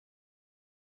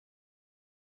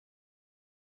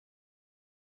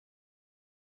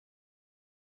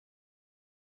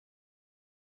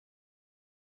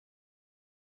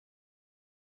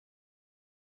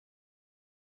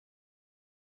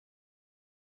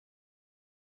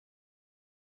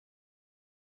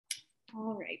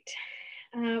All right.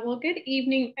 Well, good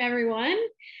evening, everyone.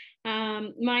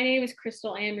 My name is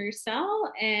Krystal-Anne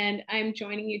Roussel, and I'm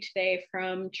joining you today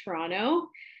from Toronto,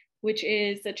 which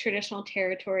is the traditional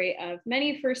territory of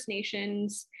many First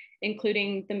Nations,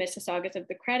 including the Mississaugas of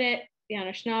the Credit, the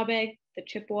Anishinaabe, the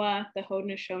Chippewa, the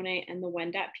Haudenosaunee, and the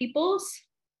Wendat peoples.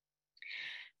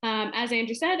 As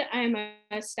Andrew said, I'm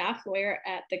a staff lawyer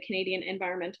at the Canadian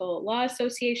Environmental Law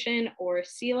Association, or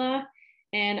CELA,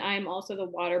 and I'm also the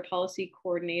water policy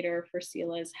coordinator for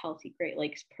CELA's Healthy Great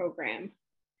Lakes program.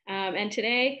 And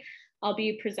today I'll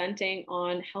be presenting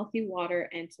on healthy water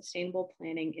and sustainable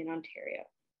planning in Ontario.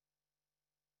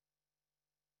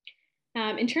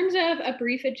 In terms of a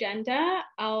brief agenda,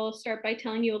 I'll start by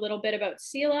telling you a little bit about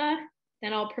CELA.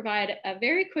 Then I'll provide a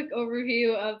very quick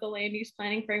overview of the land use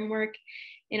planning framework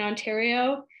in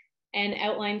Ontario and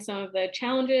outline some of the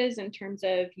challenges in terms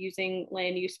of using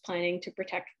land use planning to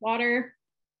protect water.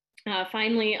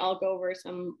 Finally, I'll go over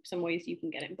some ways you can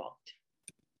get involved.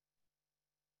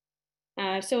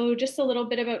 So just a little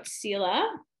bit about CELA.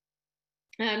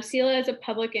 CELA is a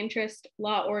public interest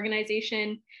law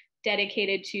organization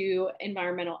dedicated to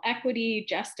environmental equity,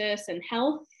 justice, and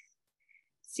health.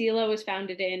 CELA was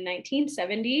founded in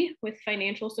 1970 with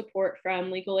financial support from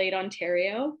Legal Aid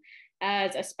Ontario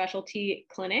as a specialty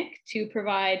clinic to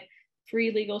provide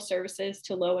free legal services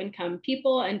to low-income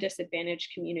people and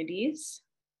disadvantaged communities.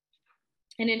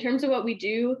 And in terms of what we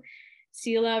do,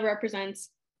 CELA represents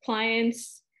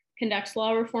clients, conducts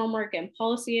law reform work and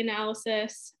policy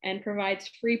analysis, and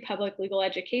provides free public legal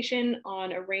education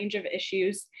on a range of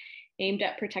issues aimed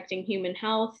at protecting human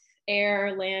health,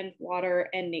 air, land, water,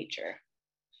 and nature.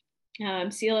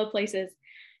 CELA places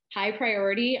high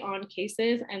priority on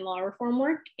cases and law reform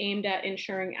work aimed at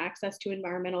ensuring access to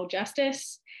environmental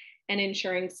justice and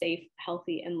ensuring safe,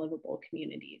 healthy, and livable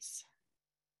communities.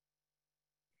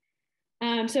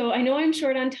 So I know I'm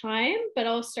short on time, but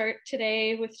I'll start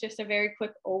today with just a very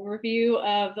quick overview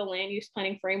of the land use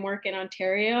planning framework in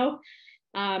Ontario.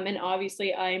 And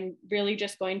obviously, I'm really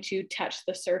just going to touch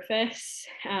the surface.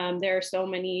 There are so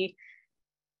many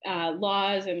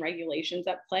laws and regulations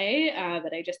at play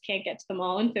that I just can't get to them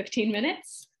all in 15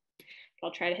 minutes.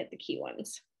 I'll try to hit the key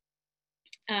ones.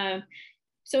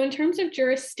 So in terms of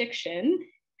jurisdiction,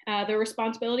 the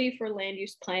responsibility for land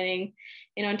use planning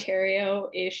in Ontario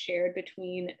is shared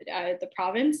between the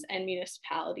province and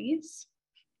municipalities.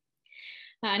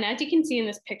 And as you can see in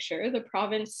this picture, the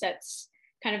province sets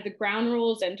kind of the ground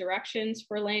rules and directions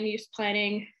for land use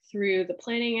planning through the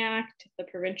Planning Act, the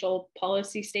Provincial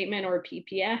Policy Statement, or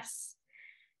PPS.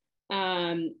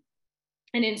 And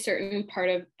in certain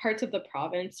parts of the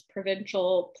province,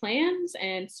 provincial plans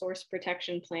and source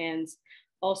protection plans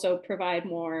also provide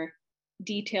more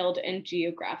detailed and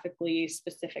geographically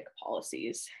specific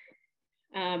policies.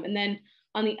 And then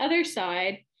on the other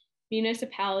side,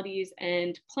 municipalities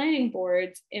and planning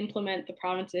boards implement the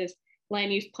province's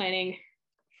land use planning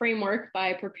framework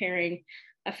by preparing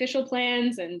official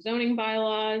plans and zoning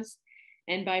bylaws,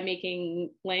 and by making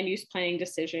land use planning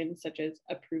decisions such as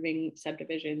approving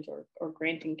subdivisions or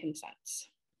granting consents.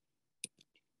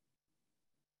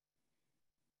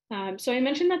 So I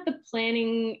mentioned that the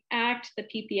Planning Act, the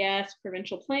PPS,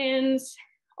 provincial plans,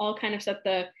 all kind of set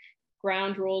the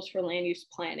ground rules for land use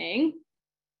planning.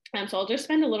 So I'll just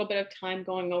spend a little bit of time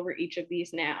going over each of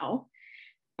these now.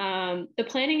 The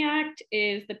Planning Act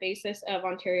is the basis of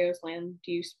Ontario's land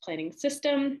use planning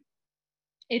system.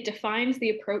 It defines the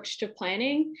approach to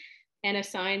planning and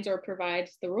assigns or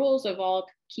provides the rules of all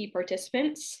key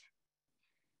participants.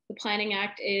 The Planning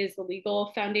Act is the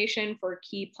legal foundation for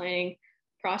key planning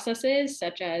processes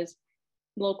such as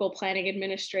local planning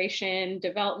administration,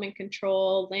 development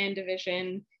control, land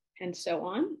division, and so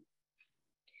on.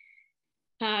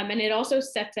 And it also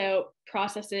sets out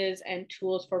processes and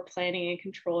tools for planning and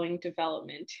controlling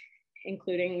development,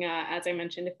 including, as I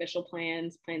mentioned, official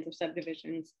plans, plans of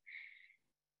subdivisions,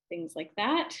 things like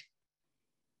that.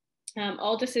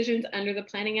 All decisions under the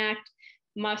Planning Act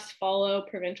must follow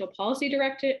provincial policy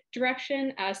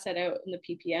direction as set out in the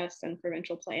PPS and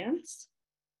provincial plans.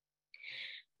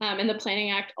 And the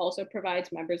Planning Act also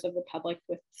provides members of the public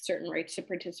with certain rights to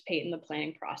participate in the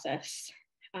planning process,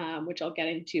 which I'll get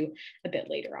into a bit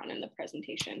later on in the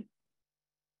presentation.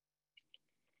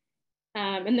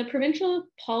 And the Provincial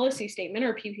Policy Statement,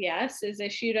 or PPS, is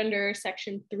issued under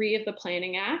Section 3 of the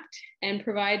Planning Act and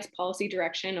provides policy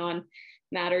direction on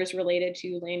matters related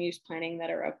to land use planning that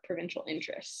are of provincial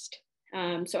interest.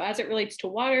 So as it relates to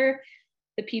water,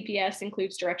 the PPS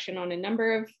includes direction on a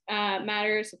number of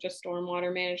matters, such as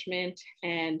stormwater management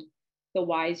and the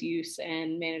wise use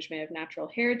and management of natural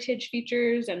heritage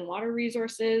features and water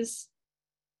resources.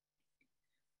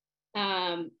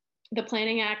 The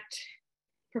Planning Act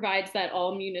provides that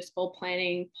all municipal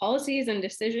planning policies and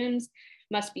decisions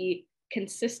must be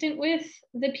consistent with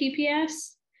the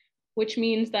PPS, which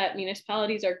means that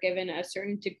municipalities are given a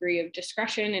certain degree of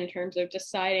discretion in terms of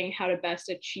deciding how to best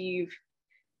achieve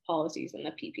policies in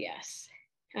the PPS.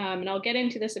 And I'll get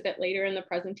into this a bit later in the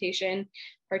presentation,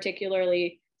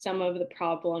 particularly some of the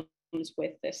problems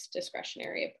with this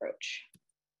discretionary approach.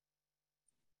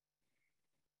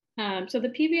 So the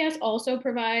PPS also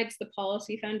provides the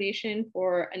policy foundation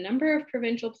for a number of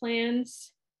provincial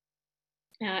plans.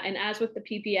 And as with the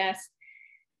PPS,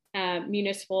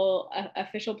 municipal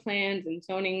official plans and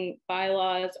zoning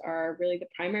bylaws are really the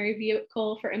primary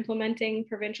vehicle for implementing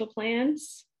provincial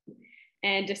plans.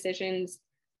 And decisions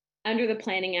under the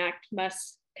Planning Act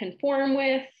must conform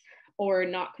with or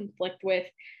not conflict with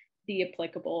the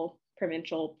applicable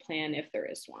provincial plan if there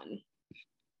is one.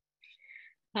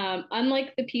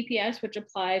 Unlike the PPS, which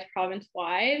applies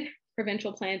province-wide,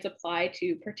 provincial plans apply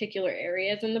to particular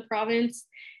areas in the province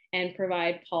and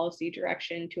provide policy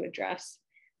direction to address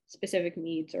specific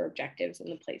needs or objectives in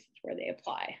the places where they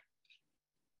apply.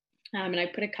 And I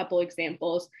put a couple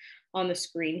examples on the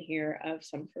screen here of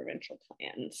some provincial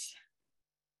plans.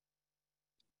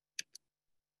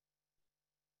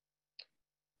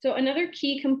 So another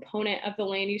key component of the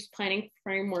land use planning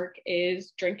framework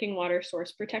is drinking water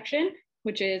source protection,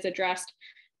 which is addressed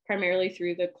primarily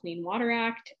through the Clean Water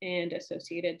Act and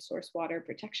associated source water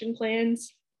protection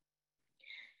plans.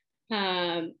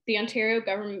 The Ontario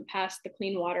government passed the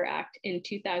Clean Water Act in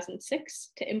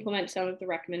 2006 to implement some of the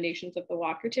recommendations of the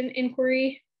Walkerton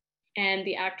inquiry. And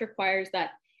the act requires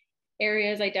that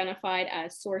areas identified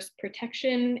as source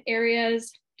protection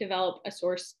areas develop a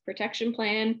source protection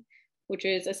plan, which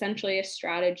is essentially a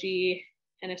strategy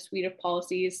and a suite of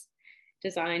policies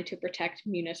designed to protect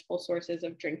municipal sources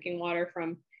of drinking water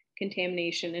from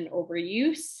contamination and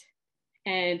overuse.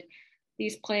 And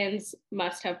these plans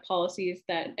must have policies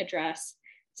that address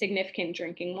significant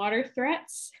drinking water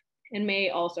threats and may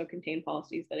also contain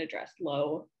policies that address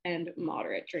low and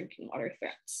moderate drinking water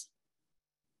threats.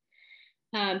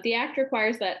 The Act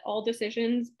requires that all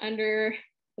decisions under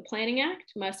the Planning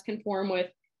Act must conform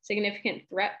with significant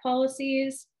threat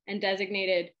policies and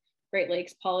designated Great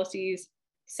Lakes policies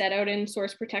set out in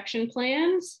source protection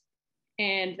plans,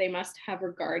 and they must have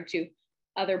regard to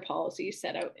other policies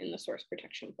set out in the source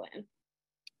protection plan.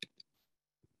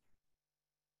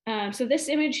 So this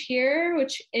image here,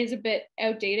 which is a bit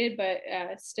outdated, but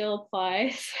still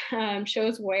applies,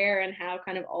 shows where and how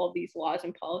kind of all of these laws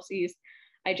and policies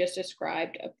I just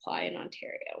described apply in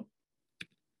Ontario.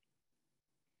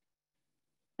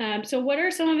 So what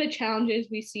are some of the challenges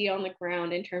we see on the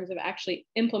ground in terms of actually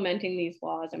implementing these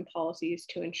laws and policies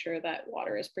to ensure that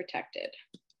water is protected?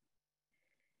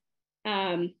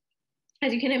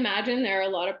 As you can imagine, there are a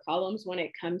lot of problems when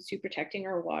it comes to protecting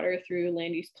our water through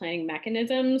land use planning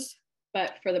mechanisms,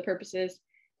 but for the purposes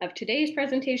of today's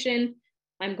presentation,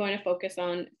 I'm going to focus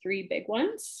on three big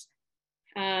ones.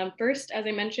 First, as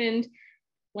I mentioned,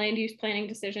 land use planning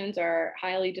decisions are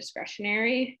highly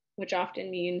discretionary, which often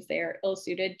means they are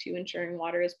ill-suited to ensuring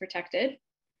water is protected.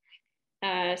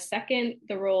 Second,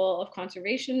 the role of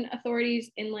conservation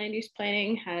authorities in land use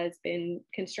planning has been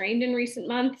constrained in recent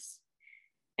months.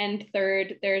 And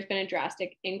third, there has been a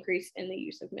drastic increase in the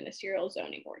use of ministerial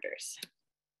zoning orders.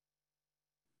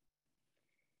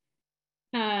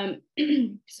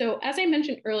 So as I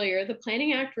mentioned earlier, the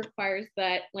Planning Act requires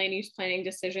that land use planning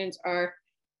decisions are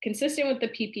consistent with the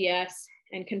PPS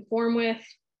and conform with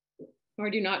or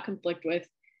do not conflict with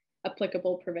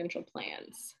applicable provincial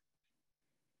plans.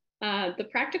 The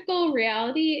practical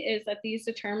reality is that these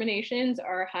determinations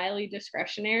are highly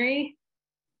discretionary.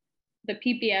 The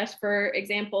PPS, for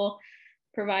example,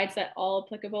 provides that all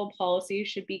applicable policies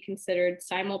should be considered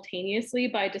simultaneously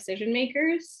by decision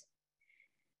makers.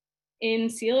 In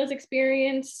CELA's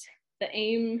experience, the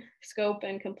aim, scope,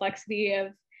 and complexity of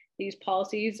these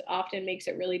policies often makes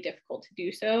it really difficult to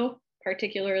do so,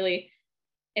 particularly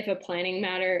if a planning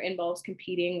matter involves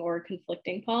competing or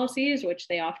conflicting policies, which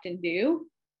they often do.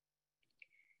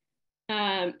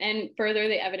 And further,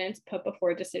 the evidence put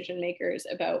before decision makers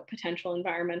about potential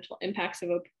environmental impacts of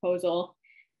a proposal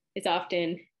is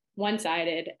often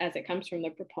one-sided as it comes from the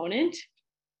proponent.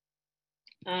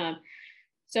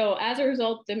 So as a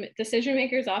result, the decision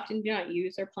makers often do not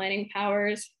use their planning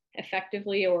powers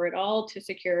effectively or at all to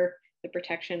secure the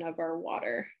protection of our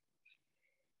water.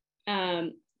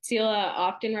 CELA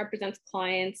often represents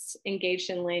clients engaged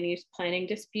in land use planning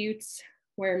disputes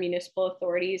where municipal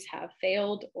authorities have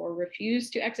failed or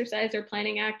refused to exercise their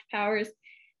Planning Act powers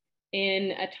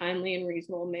in a timely and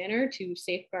reasonable manner to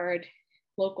safeguard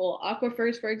local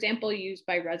aquifers, for example, used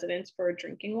by residents for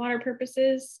drinking water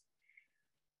purposes.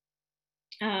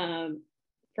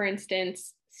 For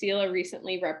instance, SELA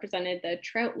recently represented the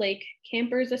Trout Lake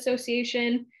Campers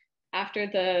Association after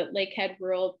the Lakehead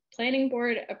Rural Planning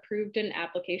Board approved an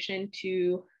application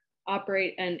to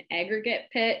operate an aggregate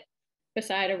pit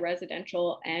beside a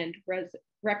residential and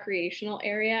recreational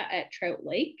area at Trout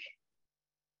Lake.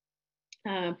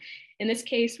 In this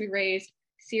case, we raised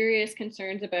serious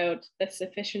concerns about the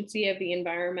sufficiency of the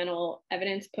environmental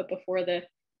evidence put before the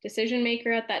decision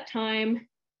maker at that time,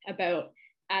 about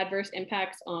adverse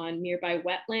impacts on nearby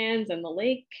wetlands and the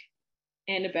lake,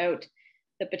 and about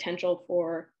the potential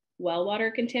for well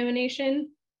water contamination.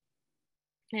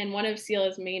 And one of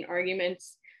SELA's main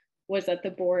arguments was that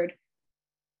the board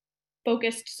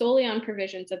focused solely on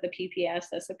provisions of the PPS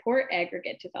that support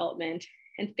aggregate development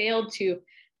and failed to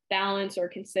balance or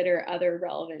consider other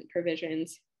relevant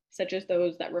provisions, such as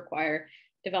those that require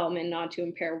development not to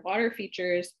impair water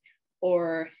features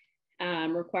or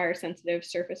require sensitive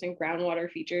surface and groundwater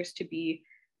features to be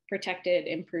protected,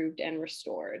 improved, and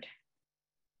restored.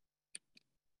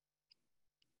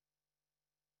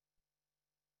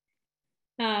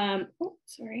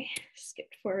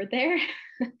 Skipped forward there.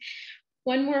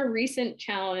 One more recent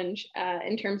challenge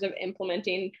in terms of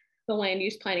implementing the land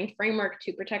use planning framework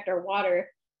to protect our water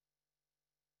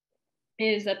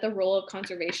is that the role of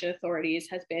conservation authorities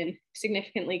has been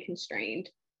significantly constrained.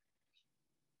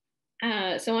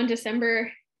 So on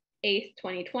December 8th,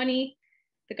 2020,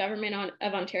 the government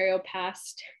of Ontario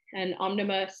passed an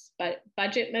omnibus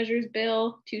budget measures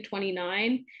bill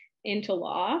 229 into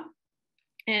law.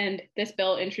 And this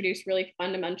bill introduced really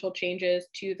fundamental changes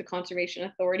to the Conservation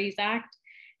Authorities Act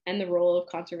and the role of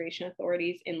conservation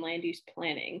authorities in land use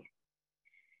planning.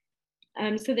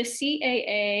 So the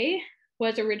CAA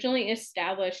was originally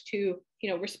established to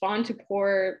respond to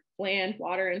poor land,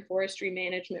 water, and forestry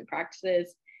management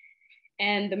practices.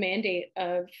 And the mandate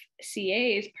of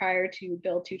CAs prior to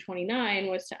Bill 229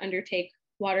 was to undertake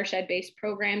watershed-based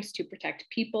programs to protect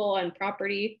people and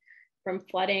property from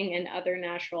flooding and other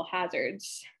natural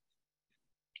hazards.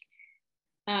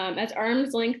 As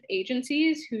arm's length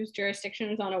agencies whose jurisdiction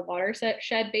is on a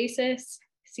watershed basis,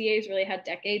 CAs really had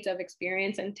decades of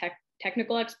experience and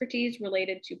technical expertise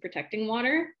related to protecting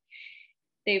water.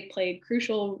 They've played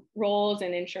crucial roles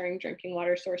in ensuring drinking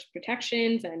water source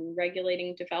protections and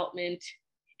regulating development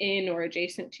in or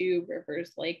adjacent to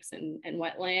rivers, lakes, and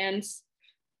wetlands.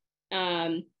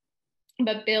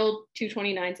 But Bill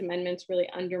 229's amendments really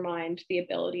undermined the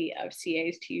ability of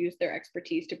CAs to use their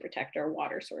expertise to protect our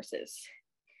water sources.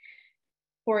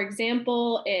 For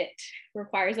example, it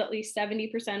requires at least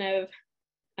 70%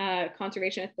 of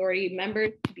Conservation Authority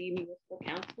members to be municipal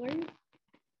councillors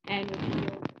and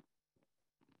repealed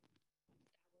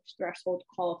threshold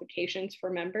qualifications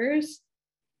for members,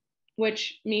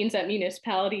 which means that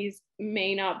municipalities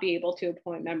may not be able to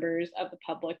appoint members of the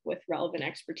public with relevant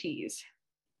expertise.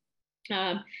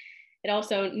 It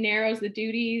also narrows the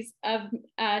duties of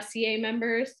CA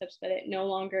members such that it no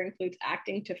longer includes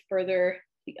acting to further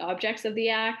the objects of the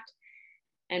act,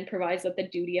 and provides that the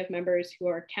duty of members who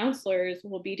are councillors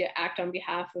will be to act on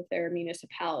behalf of their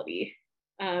municipality.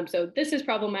 So this is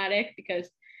problematic because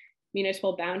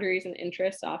municipal boundaries and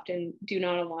interests often do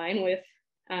not align with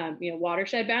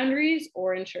watershed boundaries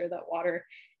or ensure that water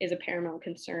is a paramount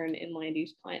concern in land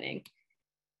use planning.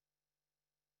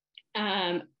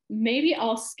 Maybe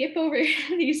I'll skip over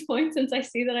these points since I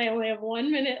see that I only have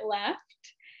 1 minute left.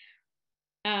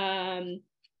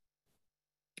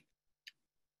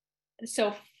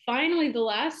 So finally, the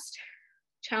last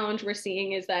challenge we're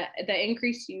seeing is that the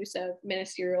increased use of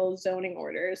ministerial zoning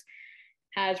orders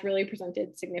has really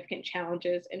presented significant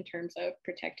challenges in terms of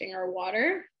protecting our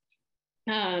water.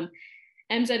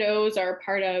 MZOs are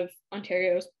part of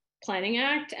Ontario's Planning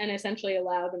Act and essentially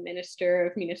allow the Minister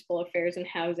of Municipal Affairs and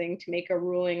Housing to make a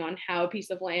ruling on how a piece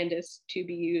of land is to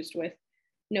be used with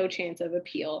no chance of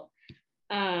appeal.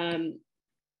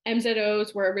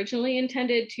 MZOs were originally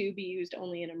intended to be used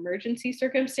only in emergency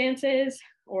circumstances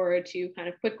or to kind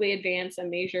of quickly advance a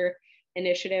major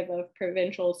initiative of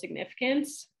provincial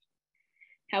significance.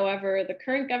 However, the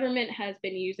current government has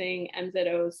been using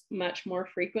MZOs much more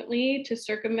frequently to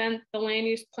circumvent the land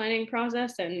use planning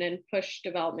process and then push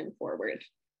development forward.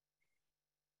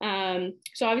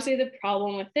 So obviously the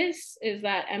problem with this is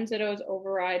that MZOs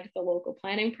override the local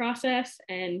planning process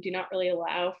and do not really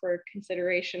allow for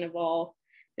consideration of all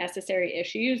necessary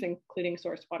issues, including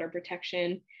source water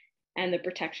protection and the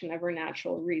protection of our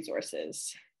natural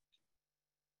resources.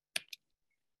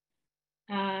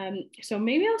 So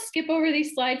maybe I'll skip over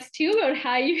these slides too about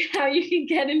how you can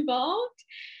get involved.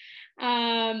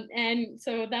 And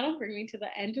so that'll bring me to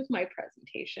the end of my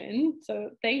presentation.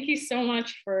 So thank you so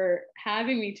much for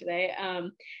having me today.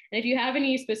 And if you have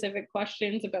any specific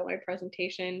questions about my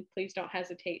presentation, please don't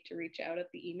hesitate to reach out at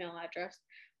the email address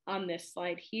on this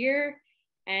slide here.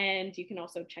 And you can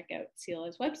also check out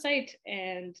CELA's website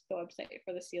and the website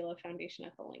for the CELA Foundation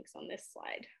at the links on this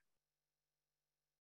slide.